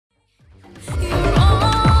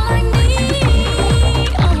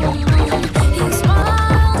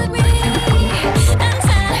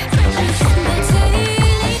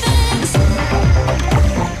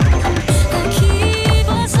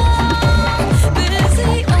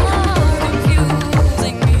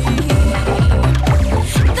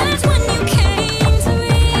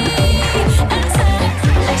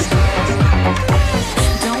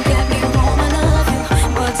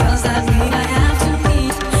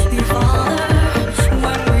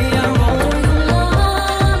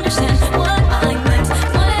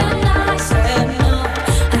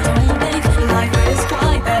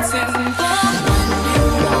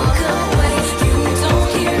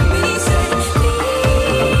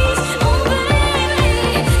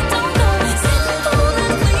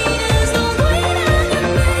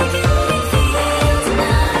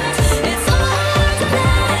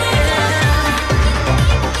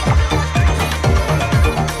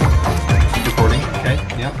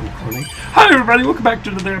happening? Hi everybody, welcome back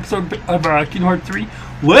to another episode of Kingdom Hearts 3.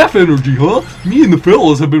 Laugh energy, huh? Me and the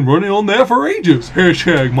fellas have been running on that for ages.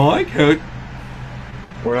 Hashtag Mike.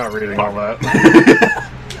 We're not reading all that.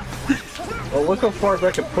 Well, look how far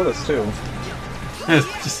back it put us, too. It's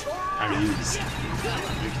just, I mean, use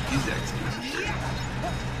excuses.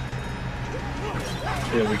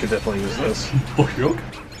 Yeah, we could definitely use this.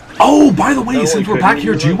 Oh, by the way, since we're back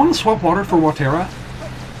here, do you want to swap water for Watera?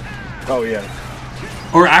 Oh, yeah.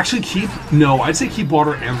 Or actually keep... No, I'd say keep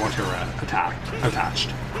water and Watera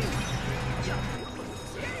attached.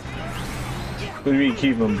 What do you mean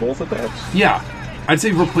keep them both attached? Yeah. I'd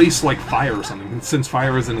say replace, like, fire or something, since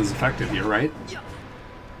fire isn't as effective here, right?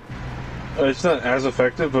 It's not as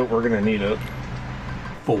effective, but we're gonna need it.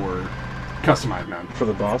 For customized, man. For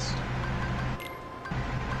the boss.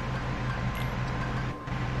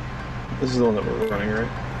 This is the one that we're running, right?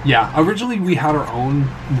 Yeah, originally we had our own,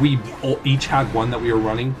 we each had one that we were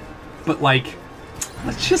running, but like,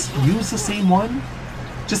 let's just use the same one.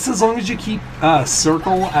 Just as long as you keep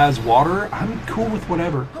circle as water, I'm cool with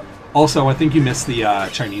whatever. Also, I think you missed the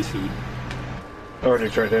Chinese food. I already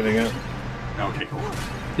tried hitting it. Okay, cool.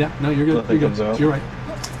 Yeah, no, you're good. Nothing You're comes good. out. You're right.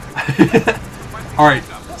 Alright,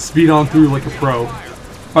 speed on through like a pro.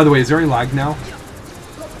 By the way, is there any lag now?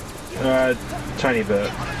 Tiny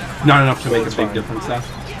bit. Not enough to make a big difference, though?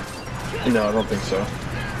 No, I don't think so.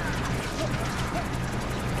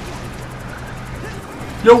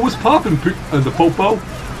 Yo, what's poppin', the Popo?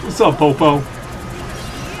 What's up, Popo?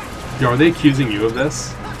 Yo, are they accusing you of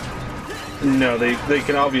this? No, they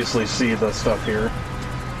can obviously see the stuff here.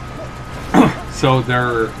 So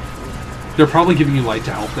they're probably giving you light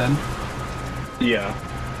to help then? Yeah.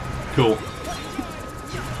 Cool.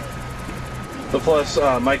 But plus,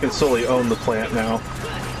 Mike and Sully own the plant now.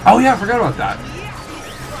 Oh yeah, I forgot about that.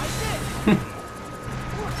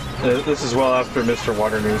 This is well after Mr.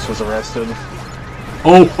 Waternoose was arrested.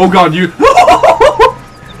 Oh god, you...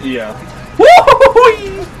 Yeah.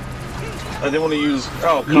 I didn't want to use...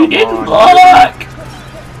 Oh, come you didn't on. block!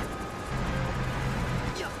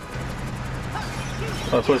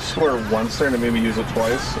 I put square once there and maybe use it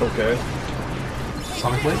twice. Okay.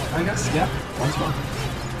 Sonic Blade, I guess? Yeah, once more.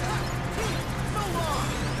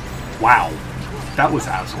 Wow. That was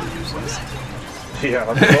absolutely useless. Yeah,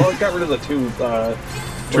 well, it got rid of the two,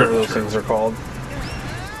 whatever those things are called.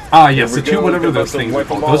 Ah, yes, the two whatever those things are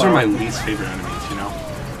called. Those are my least favorite enemies, you know?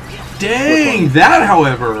 Dang, that,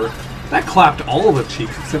 however, that clapped all of the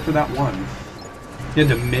cheeks except for that one. You had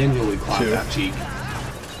to manually clap that cheek.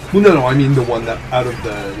 Well, no, I mean the one that, out of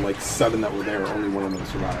the, like, 7 that were there, only one of them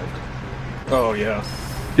survived. Oh, yeah.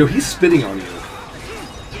 Yo, he's spitting on you.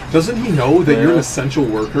 Doesn't he know that you're an essential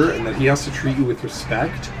worker and that he has to treat you with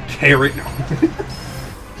respect? Karen, no.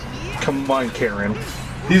 Come on, Karen.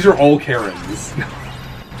 These are all Karens.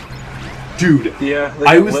 Dude. Yeah, they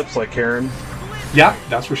got lips like Karen. Yeah,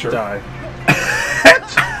 that's for sure. Die.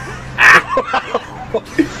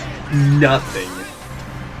 Nothing.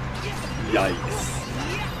 Yikes.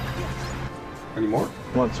 Any more?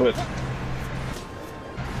 Come on, switch.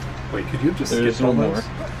 Wait, could you have just skipped all those?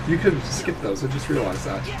 You could have skipped those, I just realized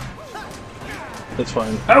that. That's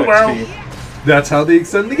fine. Oh well! That's how they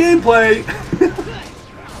extend the gameplay!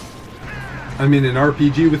 I mean, an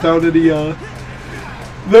RPG without any,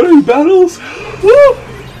 battles? Woo!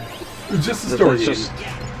 It's just a story game.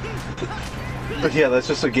 But yeah, that's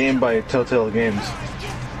just a game by Telltale Games.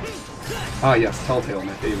 Ah yes, Telltale,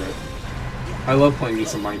 my favorite. I love playing me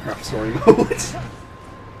some Minecraft story modes.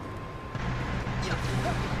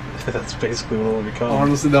 That's basically what it'll become.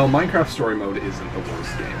 Honestly though, Minecraft story mode isn't the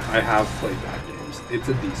worst game. I have played bad games. It's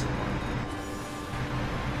a decent one.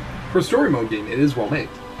 For a story mode game, it is well made.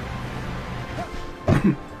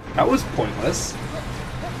 That was pointless.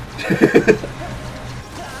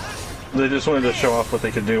 They just wanted to show off what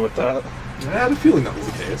they could do with that. I had a feeling that was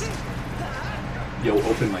the case. Yo,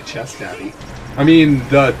 open my chest, daddy. I mean,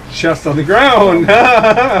 the chest on the ground!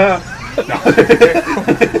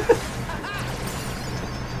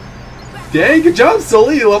 Dang, good job,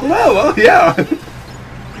 Sully! You leveled up! Oh, yeah!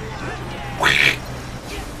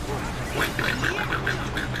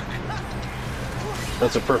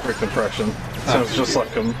 That's a perfect impression. Sounds just like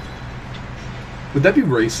him. Would that be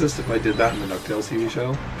racist if I did that in the DuckTales TV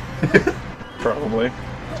show? Probably.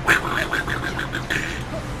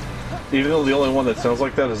 Even though the only one that sounds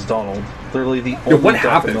like that is Donald. Literally the only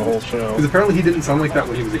duck in the whole show. Because apparently he didn't sound like that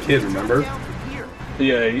when he was a kid, remember?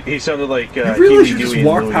 Yeah, he sounded like you realize you just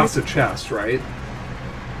walked past a chest, right?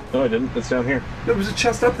 No, I didn't. It's down here. There was a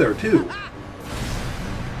chest up there, too.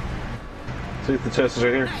 See if the chest is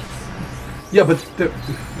right here. Yeah, but... Never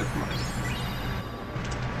mind.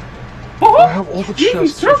 have all the Yee,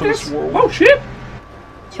 chests for this circus! world. Oh shit!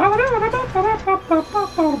 Handy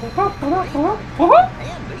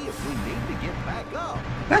if we need to get back up.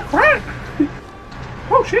 That crack!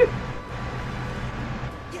 Oh shit!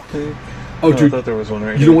 Okay. Oh, I dude, thought there was one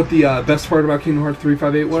right you here. know what the best part about Kingdom Hearts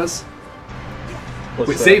 358 was? What's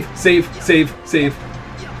Wait, that? save.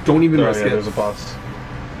 Don't even Oh, risk yeah, it. there's a boss.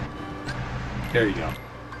 There you go.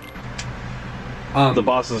 The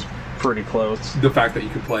boss is pretty close. The fact that you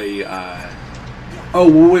could play. Oh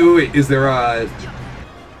wait. Is there a?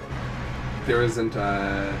 There isn't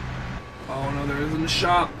a. Oh no, there isn't a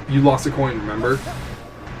shop. You lost a coin, remember?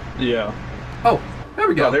 Yeah. Oh, there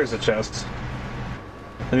we go. Oh, there's a chest.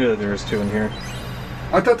 I knew that there was 2 in here.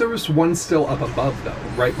 I thought there was one still up above though,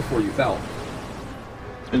 right before you fell.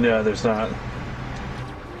 No, there's not.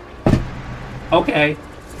 Okay.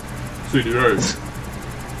 CDA.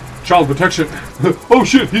 Child protection. Oh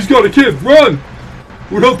shit, he's got a kid. Run!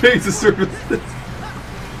 We're not paying the services.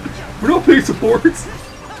 We're not paying supports.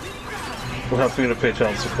 We'll have to pay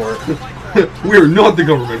child support. We are not the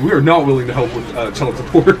government. We are not willing to help with child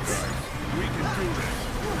supports.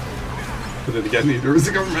 But then again, neither is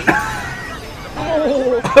the government.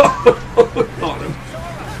 Oh! Got him.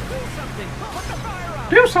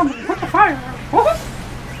 Do something. Put the fire out. Oh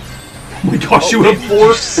my gosh, you have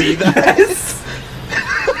 4. See that? Yes!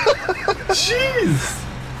 Jeez!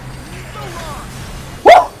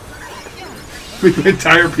 Woo! Make my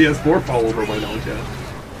entire PS4 fall over my nose yet.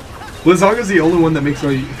 Blizzhog is the only one that makes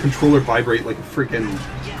my controller vibrate like a freaking...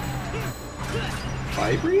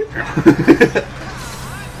 Vibrate?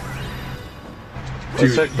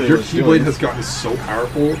 Dude, your Keyblade has gotten so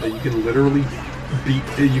powerful that you can literally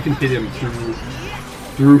you can hit him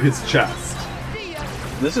through his chest.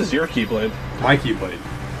 This is your Keyblade. My Keyblade.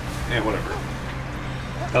 And whatever.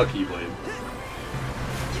 A Keyblade.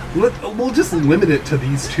 We'll just limit it to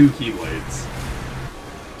these 2 Keyblades.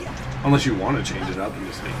 Unless you want to change it up and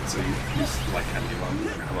just make it so you use like any of them.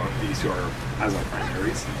 How about these 2 are as our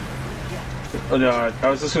primaries? Oh, no, I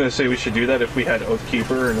was just going to say we should do that if we had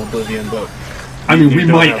Oathkeeper and Oblivion, but... I mean, we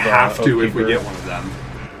might have to if we get one of them.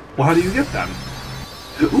 Well, how do you get them?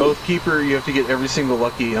 Oathkeeper, you have to get every single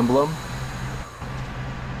lucky emblem.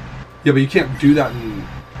 Yeah, but you can't do that in...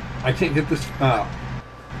 I can't get this...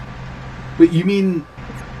 Wait, you mean...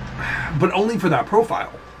 But only for that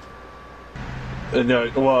profile.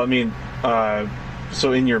 No, well, I mean,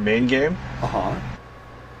 so in your main game...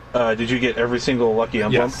 Uh-huh. Did you get every single lucky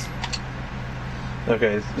emblem? Yes.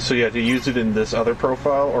 Okay, so you have to use it in this other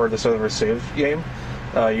profile or this other save game.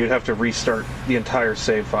 You'd have to restart the entire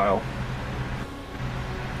save file.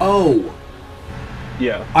 Oh.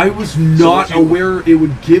 Yeah. I was not aware it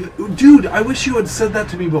would give... Dude, I wish you had said that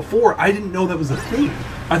to me before. I didn't know that was a thing.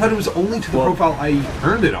 I thought it was only to the profile I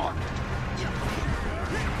earned it on.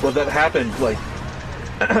 Well, that happened, like...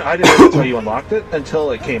 I didn't know that's how you unlocked it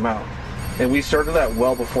until it came out. And we started that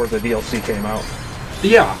well before the DLC came out.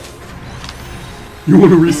 Yeah. You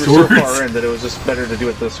want to restart? We were so far in that it was just better to do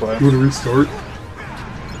it this way. You want to restart?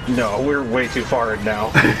 No, we're way too far in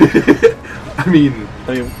now. I mean,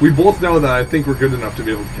 we both know that I think we're good enough to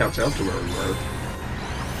be able to catch up to where we were.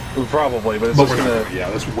 Probably, but it's But just we're gonna...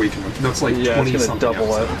 Yeah, that's way too much. That's like Yeah, 20 it's something gonna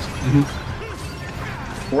double episodes.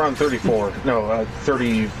 it. We're on 34. No,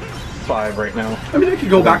 35 right now. I mean, I could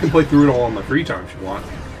go back and play through it all on my free time if you want.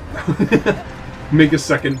 Make a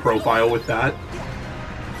second profile with that.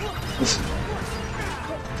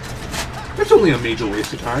 It's only a major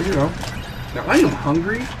waste of time, you know. Now, I am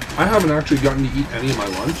hungry. I haven't actually gotten to eat any of my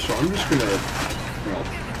lunch, so I'm just gonna, you know,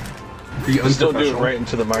 be unprofessional. Still do it right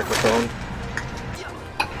into the microphone.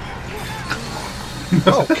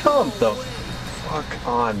 Oh, come the fuck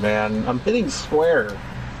on, man. I'm hitting square.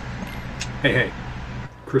 Hey.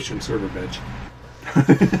 Christian server bitch.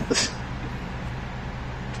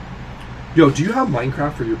 Yo, do you have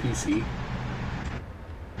Minecraft for your PC?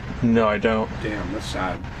 No, I don't. Damn, that's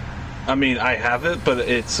sad. I mean, I have it, but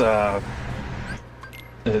it's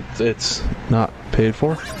not paid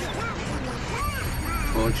for.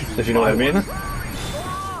 Why don't you just If you know what I buy mean. one?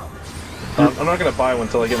 I'm not gonna buy one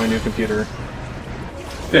until I get my new computer.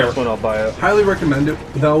 Fair. That's when I'll buy it. Highly recommend it,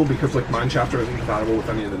 though, because like Mineshafter isn't compatible with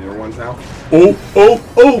any of the newer ones now.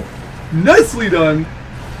 Oh! Nicely done!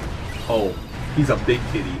 Oh, he's a big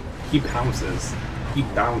kitty. He pounces. He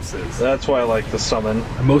bounces. That's why I like the summon.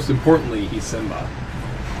 And most importantly, he's Simba.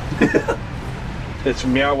 It's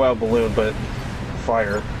Meow Wow Balloon, but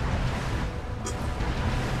fire.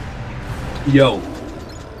 Yo.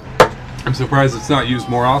 I'm surprised it's not used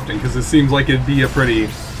more often, because it seems like it'd be a pretty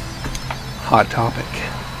hot topic.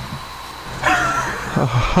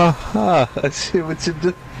 I see what you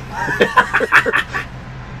did.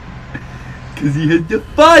 Because he had the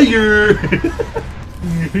fire!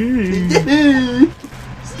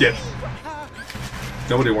 Skip.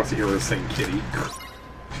 Nobody wants to hear her sing Kitty.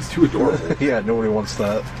 She's too adorable. Yeah, nobody wants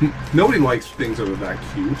that. Nobody likes things that are that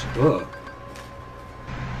cute. Ugh.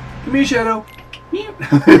 Come here, Shadow.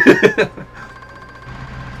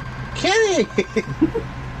 Kitty!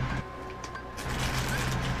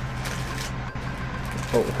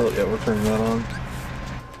 Oh, hell yeah, we're turning that on.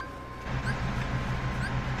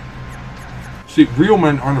 See, real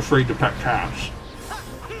men aren't afraid to pet cats.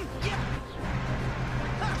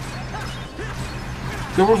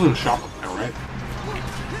 There wasn't a shop up there, right?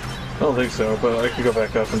 I don't think so, but I can go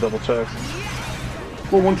back up and double check.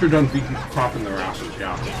 Well, once you're done beating, popping their asses,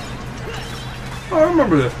 yeah. Oh, I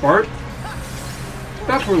remember this part.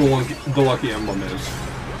 That's where the lucky emblem is.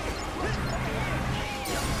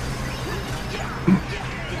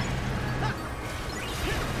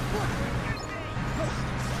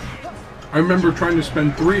 I remember trying to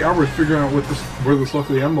spend 3 hours figuring out where this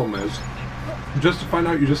lucky emblem is. Just to find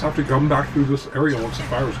out you just have to come back through this area once the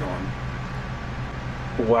fire's gone.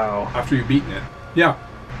 Wow. After you've beaten it. Yeah.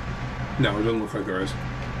 No, it doesn't look like there is.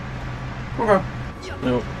 Okay.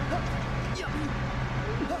 Nope.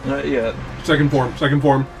 Not yet. Second form.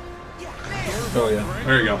 Oh yeah.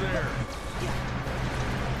 There you go.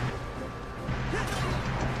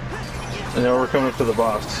 And now we're coming up to the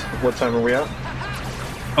boss. What time are we at?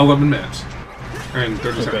 11 minutes. And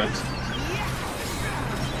 30 seconds.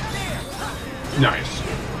 Nice.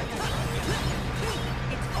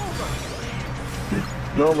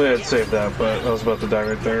 Normally I'd save that, but I was about to die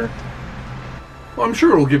right there. Well, I'm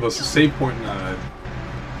sure it'll give us a save point in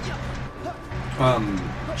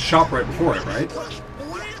shop right before it, right?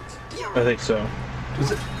 I think so.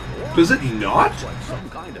 Does it? Does it not?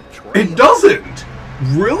 It doesn't!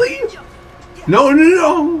 Really? No.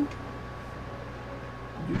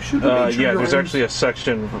 You should have yeah, there's actually a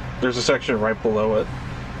section. There's a section right below it.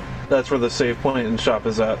 That's where the save point and shop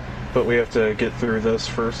is at. But we have to get through this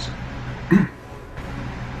first.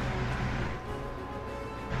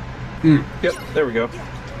 Yep, there we go.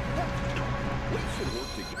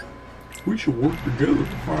 We should work together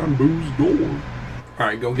to find Boo's door.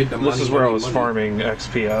 Alright, go get the money. This is where I was farming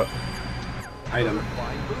XP at. Item.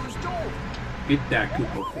 Get that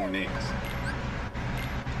Koopa for next.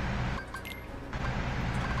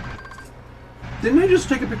 Didn't I just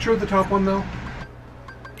take a picture of the top one, though?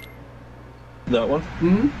 That one?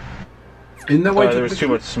 Mm-hmm. Isn't that why there was too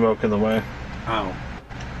much smoke in the way. Oh.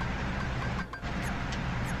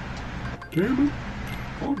 Damn it.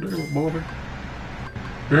 Oh, damn it, Bobby.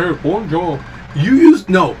 Yeah, one job. You used...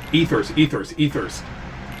 No, ethers.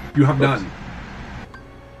 You have none.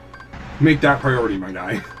 Make that priority, my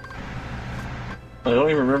guy. I don't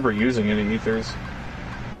even remember using any ethers.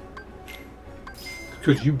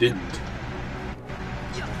 Because you didn't.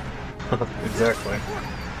 Exactly.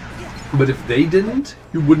 But if they didn't,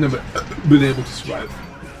 you wouldn't have been able to survive.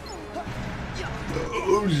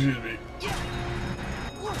 Oh, shit.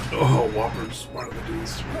 Oh, Whoppers. Why do they do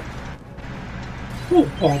this to me? Oh,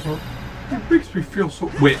 Whopper. It makes me feel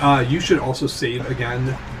so... Wait, you should also save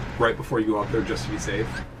again right before you go up there just to be safe.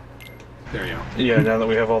 There you go. Yeah, now that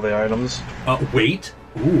we have all the items. Wait.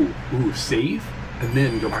 Ooh, save. And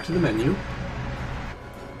then go back to the menu.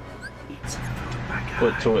 Eat some food, my guy.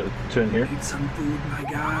 What, to in here? Eat some food, my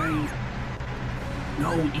guy.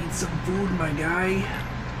 No, eat some food, my guy.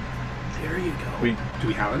 There you go. Do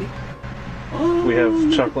we have any? Oh, we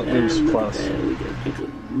have chocolate mousse plus.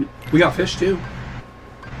 We got fish too.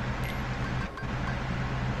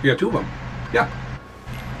 We got 2 of them. Yeah.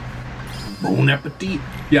 Bon appetit.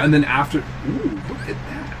 Yeah, and then after... Ooh, look at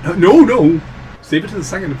that. No. Save it to the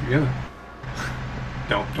second if you're gonna.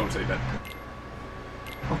 Don't save it.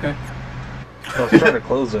 Okay. I was trying to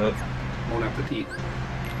close it. Bon appetit.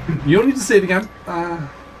 You don't need to save again.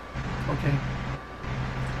 Okay.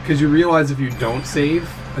 Because you realize if you don't save,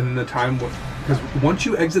 and the time... Because once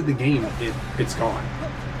you exit the game, it's gone.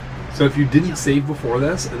 So if you didn't save before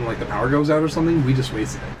this, and like the power goes out or something, we just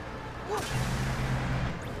wasted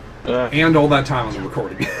it. And all that time on the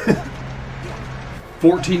recording.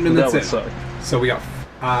 14 minutes in. Suck. So we got...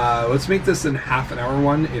 let's make this in half an hour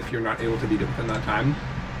one if you're not able to beat it within that time.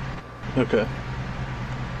 Okay.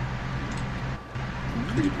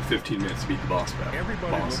 We give you 15 minutes to beat the boss.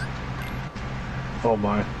 Oh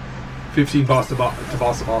my. 15 boss to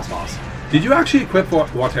boss. Did you actually equip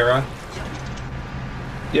Watera?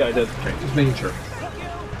 Yeah, I did. Okay, just making sure.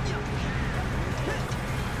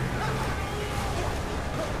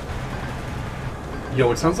 Yo,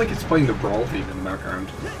 it sounds like it's playing the Brawl theme in the background.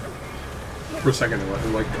 For a second, it was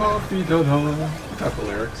like, coffee da da. What type of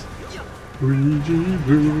lyrics?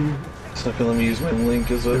 It's not gonna let me use my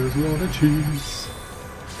link, is it? There's a lot of cheese.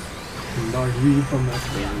 And I read from that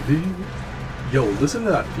baby. Yo, listen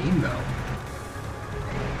to that theme though.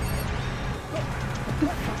 What the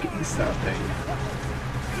fuck is that thing?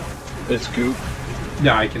 It's goop.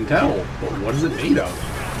 Yeah, I can tell. But what is it made of?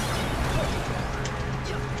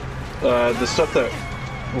 The stuff that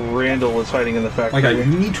Randall was hiding in the factory. Like, you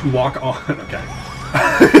need to walk on. Okay.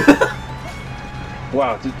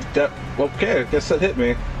 Wow, that. Okay, I guess that hit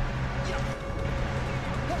me.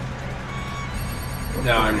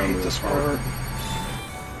 Yeah, I remember this part.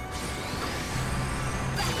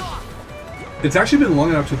 It's actually been long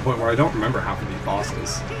enough to the point where I don't remember half of these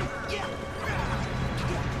bosses.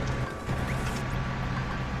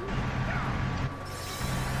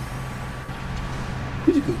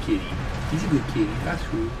 He's a good kitty. He's a good kitty. That's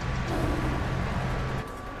who.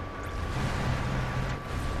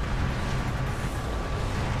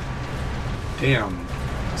 Damn.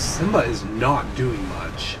 Simba is not doing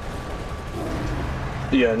much.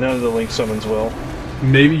 Yeah, none of the link summons will.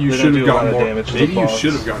 Maybe you should have gotten more. Damage to Maybe the you boss.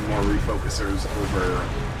 should have gotten more refocusers over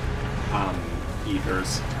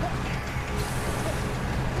ethers.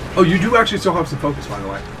 Oh, you do actually still have some focus, by the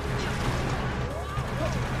way.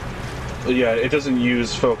 Yeah, it doesn't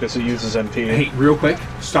use focus; it uses MP. Hey, real quick,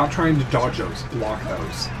 stop trying to dodge those. Block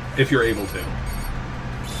those if you're able to.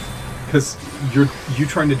 Because you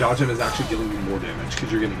trying to dodge them is actually dealing you more damage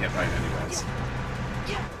because you're getting hit by it anyways.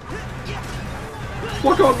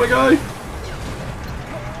 Walk on, my guy!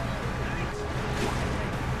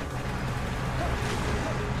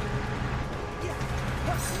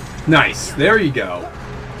 Nice, there you go.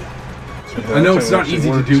 I know it's not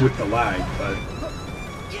easy to do with the lag, but...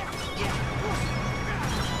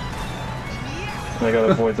 I gotta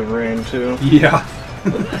avoid the rain, too. Yeah.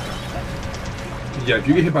 Yeah, if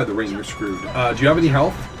you get hit by the rain, you're screwed. Do you have any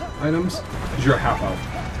health items? Because you're at half health.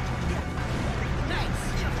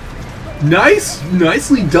 Nice!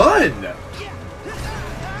 Nicely done!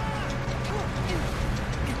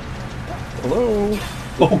 Hello?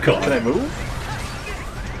 Oh god. Can I move?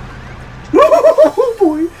 Oh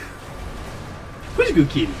boy! Who's a good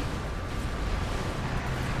kitty?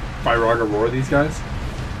 Fire Roar these guys?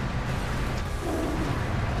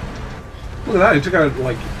 Look at that, it took out,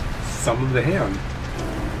 like, some of the hand.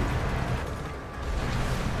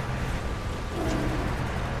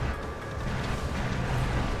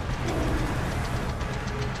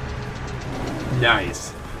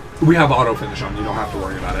 Nice. We have auto finish on, you don't have to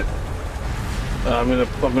worry about it. I'm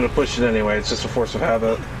gonna push it anyway, it's just a force of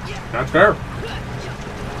habit. That's fair.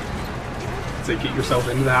 So get yourself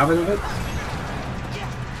into the habit of it.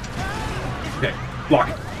 Okay, block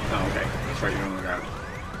it. Oh, okay. That's right, you don't look at it.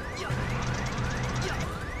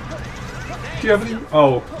 Do you have any?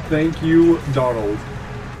 Oh, thank you, Donald.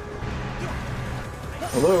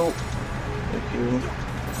 Hello? Thank you.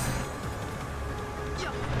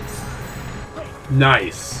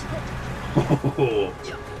 Nice.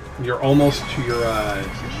 You're almost to your,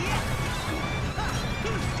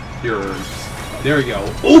 there you go.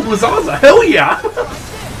 Oh, Blazaza, hell yeah!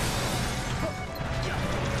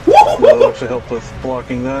 That'll actually help with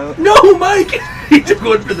blocking that. No, Mike! He took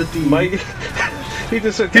one for the team. Mike, he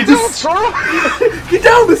just said, Get down, Sora! Get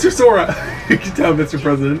down, Mr. Sora! Get down, Mr.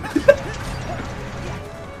 President.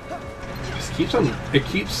 It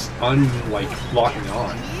keeps locking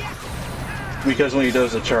on. Because when he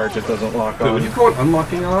does a charge, it doesn't lock on. Would you call it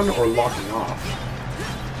unlocking on or locking off?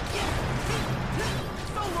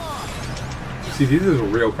 See, these are the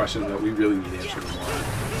real questions that we really need answered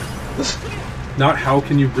more. Not how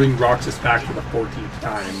can you bring Roxas back for the 14th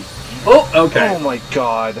time. Oh, okay. Oh my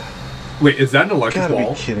god. Wait, is that an electric You wall?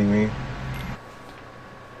 gotta be kidding me.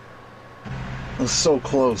 It was so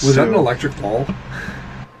close. Was that an electric wall?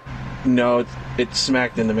 No, it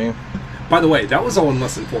smacked into me. By the way, that was all in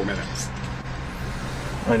less than 4 minutes.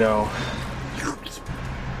 I know.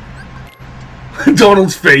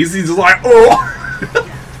 Donald's face, he's just like, oh!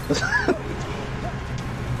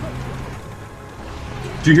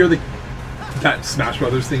 Do you hear that Smash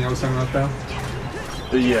Brothers thing I was talking about, though?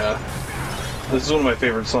 Yeah. This is one of my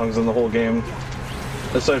favorite songs in the whole game.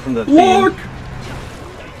 Aside from the Look! theme.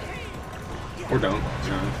 Or don't.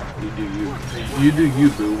 You know, you do you. You do you,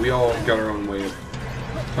 boo. We all got our own way of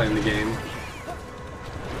playing the game.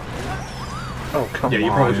 Oh, come on. Yeah,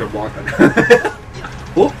 you probably should have blocked that.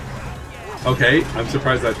 Oh! Okay, I'm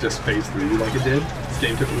surprised that just phased through you like it did. This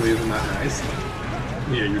game typically isn't that nice.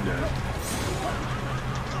 Yeah, you're dead.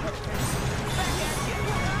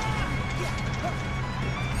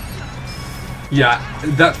 Yeah,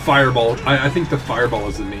 that fireball, I think the fireball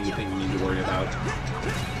is the main thing you need to worry about.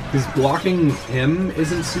 Because blocking him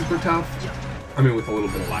isn't super tough. I mean, with a little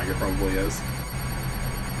bit of lag, it probably is.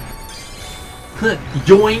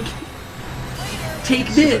 Yoink! Take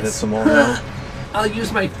this! I'll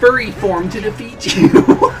use my furry form to defeat you!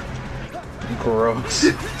 Gross.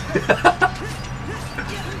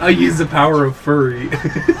 I'll use the power of furry.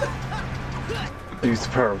 I use the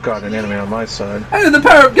power of God and anime on my side. I have the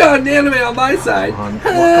power of God and anime on my side! Walk on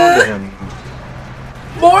to him.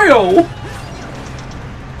 Mario!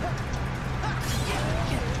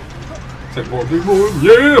 Say more, big boy.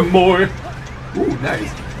 Yeah, boy! Ooh,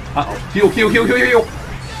 nice. Uh-oh. Heal, heal, heal, heal, heal!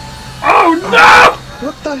 Oh, no!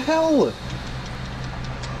 What the hell?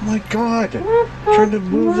 Oh my god. Trying to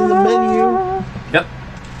move in the menu. Yep.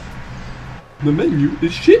 The menu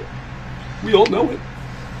is shit. We all know it.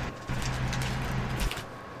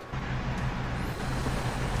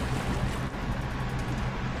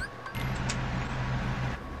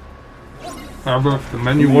 However, if the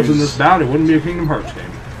menu wasn't this bad, it wouldn't be a Kingdom Hearts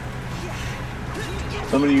game.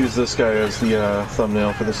 I'm gonna use this guy as the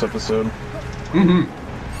thumbnail for this episode. Mm-hmm.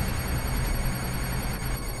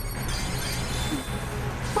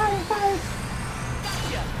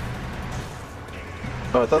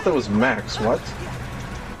 Oh, I thought that was Max. What?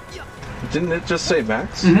 Didn't it just say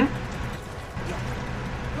Max? Mm-hmm.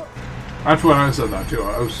 That's why I said that too.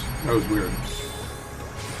 That was weird.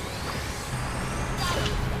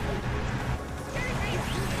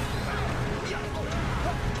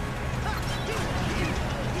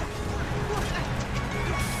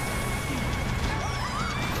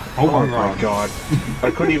 Oh my god.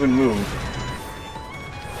 I couldn't even move.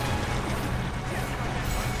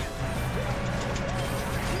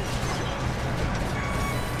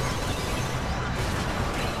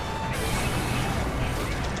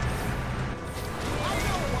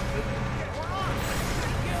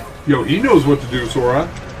 Yo, he knows what to do, Sora.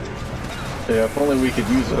 Yeah, if only we could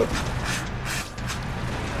use it.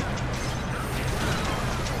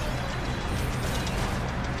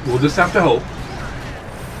 We'll just have to hope.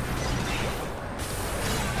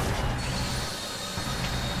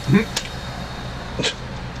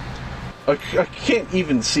 I can't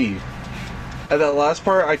even see. At that last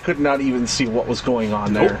part, I could not even see what was going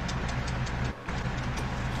on there. Nope.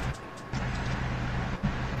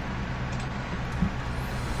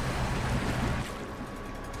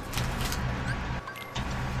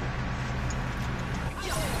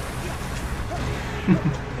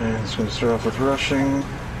 And it's going to start off with rushing.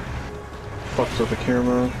 Fucks with the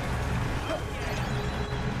camera.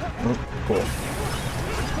 Oh, cool.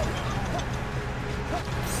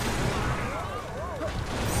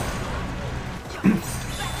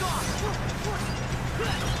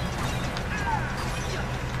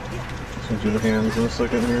 Just going to do the hands in a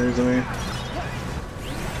second here, isn't he?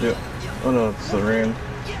 Yep. Oh no, it's the rain.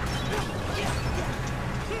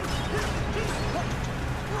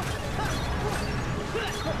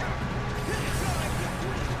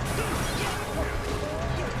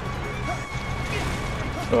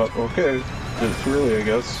 Oh, okay. It's really, I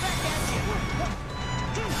guess.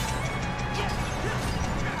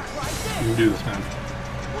 You can do this, man.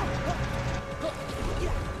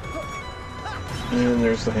 And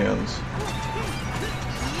there's the hands.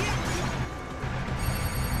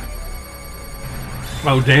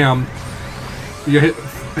 Oh, damn. You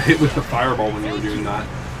hit with the fireball when you were doing that.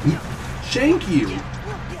 Thank you!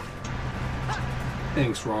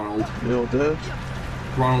 Thanks, Ronald. You all dead?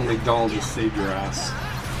 Ronald McDonald just saved your ass.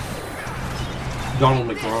 Donald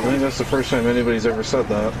I think McDonald. that's the first time anybody's ever said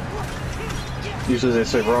that. Usually they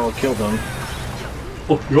say Ronald killed him.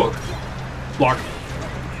 Oh, yuck. Block.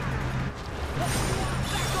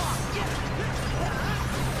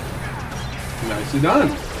 Nicely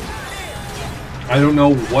done. I don't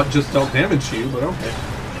know what just dealt damage to you, but okay.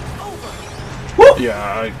 Woo! Yeah,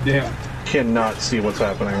 I Damn. cannot see what's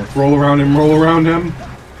happening. Roll around him, roll around him.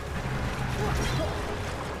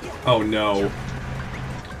 Oh no.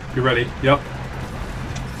 You ready? Yep.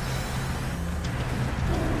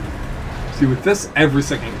 See, with this, every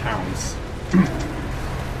second counts.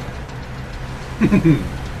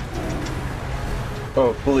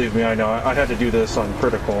 Oh, believe me, I know. I had to do this on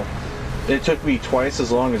critical. It took me twice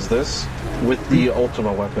as long as this with the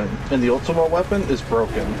Ultima weapon. And the Ultima weapon is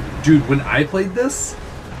broken. Dude, when I played this,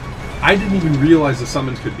 I didn't even realize the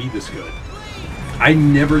summons could be this good. I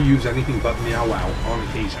never use anything but Meow Wow on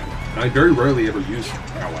occasion. And I very rarely ever use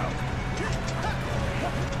Meow Wow.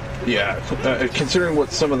 Yeah, considering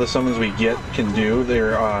what some of the summons we get can do,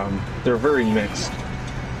 they're very mixed.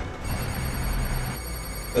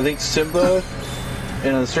 I think Simba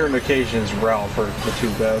and on certain occasions Ralph are the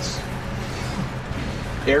two best.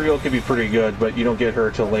 Ariel could be pretty good, but you don't get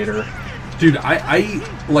her till later. Dude, I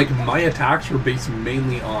like, my attacks were based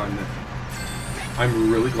mainly on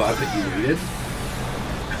I'm really glad that you waited.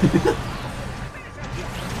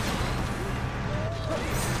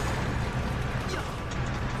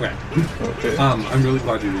 Okay. I'm really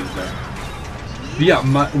glad you did that. But yeah,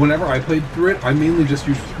 whenever I played through it, I mainly just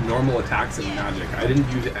used normal attacks and magic. I didn't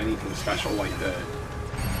use anything special like the...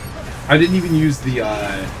 I didn't even use the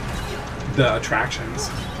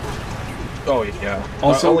attractions. Oh, yeah.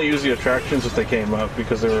 Also, I only use the attractions if they came up,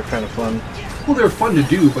 because they were kind of fun. Well, they're fun to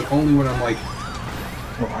do, but only when I'm like...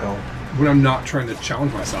 Wow. When I'm not trying to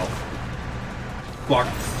challenge myself. Block.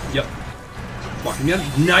 Yep. Blocking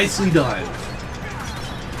again. Nicely done.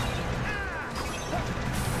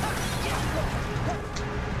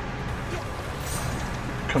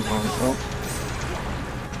 Come on. Oh.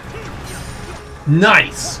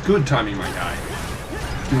 Nice! Good timing, my guy.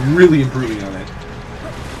 You're really improving on it.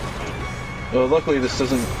 Well, luckily this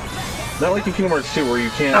doesn't... Not like in Kingdom Hearts 2 where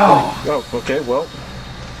you can't... Oh, oh okay, well...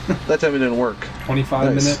 that time it didn't work.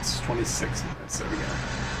 25 minutes, 26 minutes. There we go.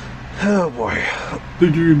 Oh boy.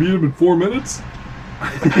 Think you can beat him in 4 minutes?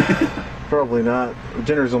 Probably not.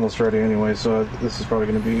 Dinner's almost ready anyway, so this is probably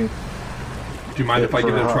going to be... Do you mind if I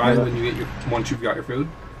give it a try when you get once you've got your food?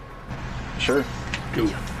 Sure. Cool.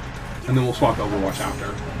 And then we'll swap Overwatch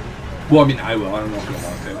after. Well, I mean, I will. I don't know if you'll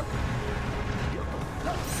want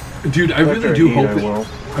to. Dude, I really do hope that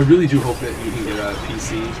I really do hope that you can get a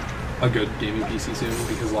PC, a good gaming PC soon,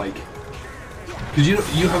 because like, because you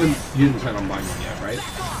didn't plan on buying one yet, right?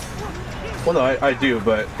 Well, no, I do,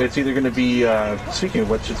 but it's either going to be speaking of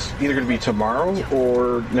which, it's either going to be tomorrow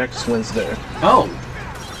or next Wednesday. Oh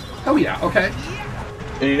yeah, okay.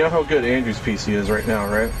 And you know how good Andrew's PC is right now,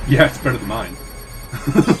 right? Yeah, it's better than mine.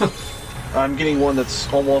 I'm getting one that's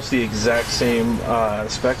almost the exact same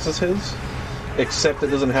specs as his, except it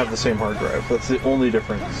doesn't have the same hard drive. That's the only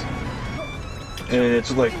difference. And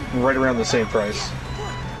it's like right around the same price.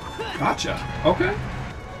 Gotcha. Okay.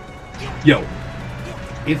 Yo,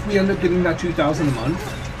 if we end up getting that $2,000 a month,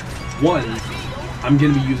 one, I'm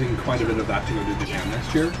going to be using quite a bit of that to go to Japan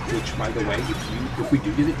next year. Which, by the way, if we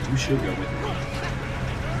do get it, you should go with me.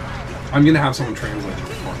 I'm going to have someone translate it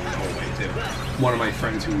for me the whole way too. One of my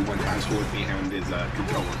friends who went to high school with me and is a good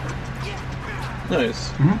coworker. Nice.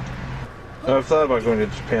 Mm-hmm. I've thought about going to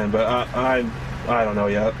Japan, but I don't know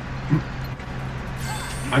yet.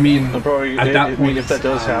 I mean, I'm probably, at that point, if that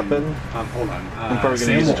does happen, hold on. I'm probably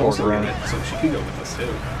going to use it to work around it, so she could go with us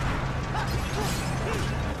too.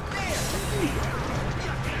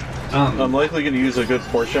 I'm likely going to use a good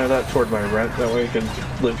portion of that toward my rent. That way I can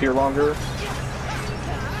live here longer.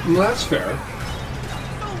 Well, that's fair.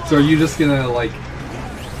 So are you just gonna like,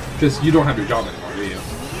 because you don't have your job anymore, do you?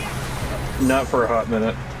 Not for a hot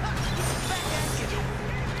minute.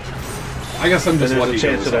 I guess I'm just lucky. There's a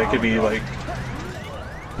chance that I could be like,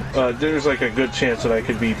 there's like a good chance that I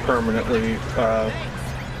could be permanently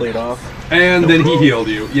laid off. And then he healed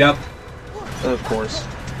you. Yep. Of course.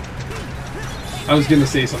 I was gonna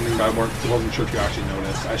say something, but I wasn't sure if you actually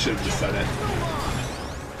noticed. I should have just said it.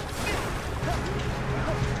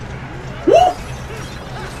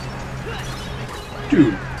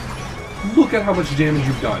 Dude, look at how much damage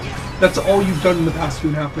you've done. That's all you've done in the past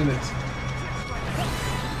 2.5 minutes.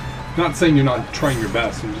 Not saying you're not trying your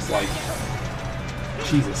best, I'm just like...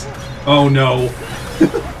 Jesus. Oh no.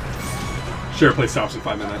 Share play stops in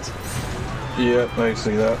 5 minutes. Yep, I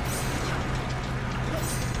see that.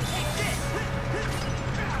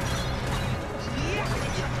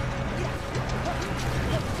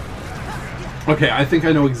 Okay, I think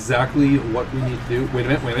I know exactly what we need to do. Wait a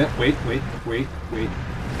minute, wait.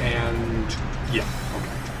 And... yeah,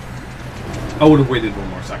 okay. I would have waited one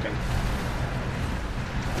more second.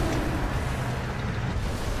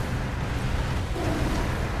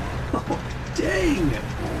 Oh, dang!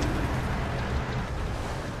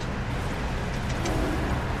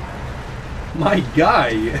 My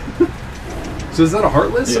guy! So is that a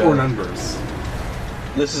Heartless or an Unverse?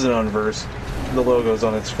 This is an Unverse. The logo's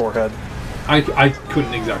on its forehead. I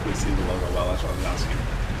couldn't exactly see the logo well, that's what I was asking.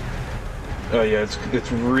 Oh yeah,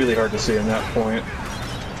 it's really hard to see in that point.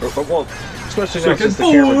 Well, especially now since the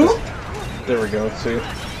camera just... There we go, see?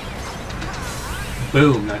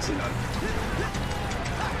 Boom, nicely done.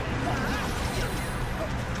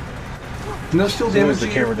 No still damage the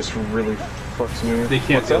camera just really fucks me. They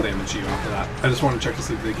can't still damage you after that. I just want to check to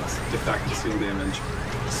see if that can steal damage.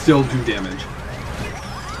 Still do damage.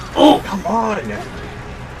 Oh, come on!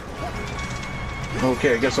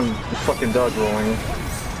 Okay, I guess I'm fucking dodge rolling.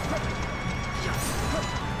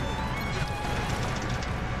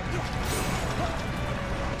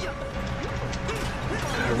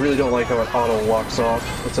 I really don't like how it auto walks off.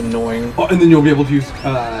 It's annoying. Oh, and then you'll be able to use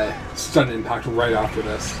stun impact right after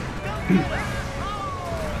this.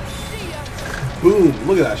 Boom!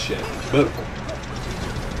 Look at that shit. Boom.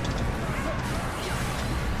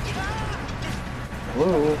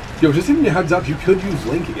 Hello? Yo, just giving you a heads up, you could use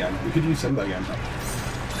Link again. You could use Simba again.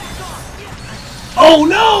 Oh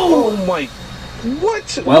no! Oh my...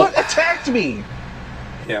 What? Well, what attacked me?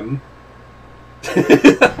 Him.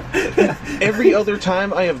 Every other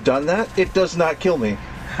time I have done that, it does not kill me.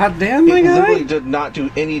 Hot damn, my It guy! literally did not do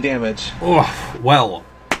any damage. Oh, well,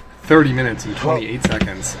 30 minutes and 28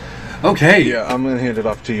 seconds. Okay. Yeah, I'm gonna hand it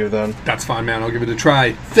off to you then. That's fine, man. I'll give it a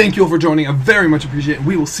try. Thank you all for joining. I very much appreciate it.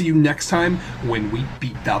 We will see you next time when we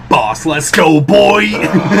beat the boss. Let's go, boy!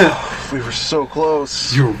 We were so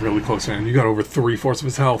close. You were really close, man. You got over 3/4 of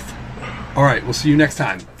his health. All right, we'll see you next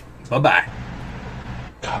time. Bye-bye.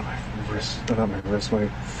 God, my wrist, not my wrist, my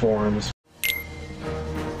forearms.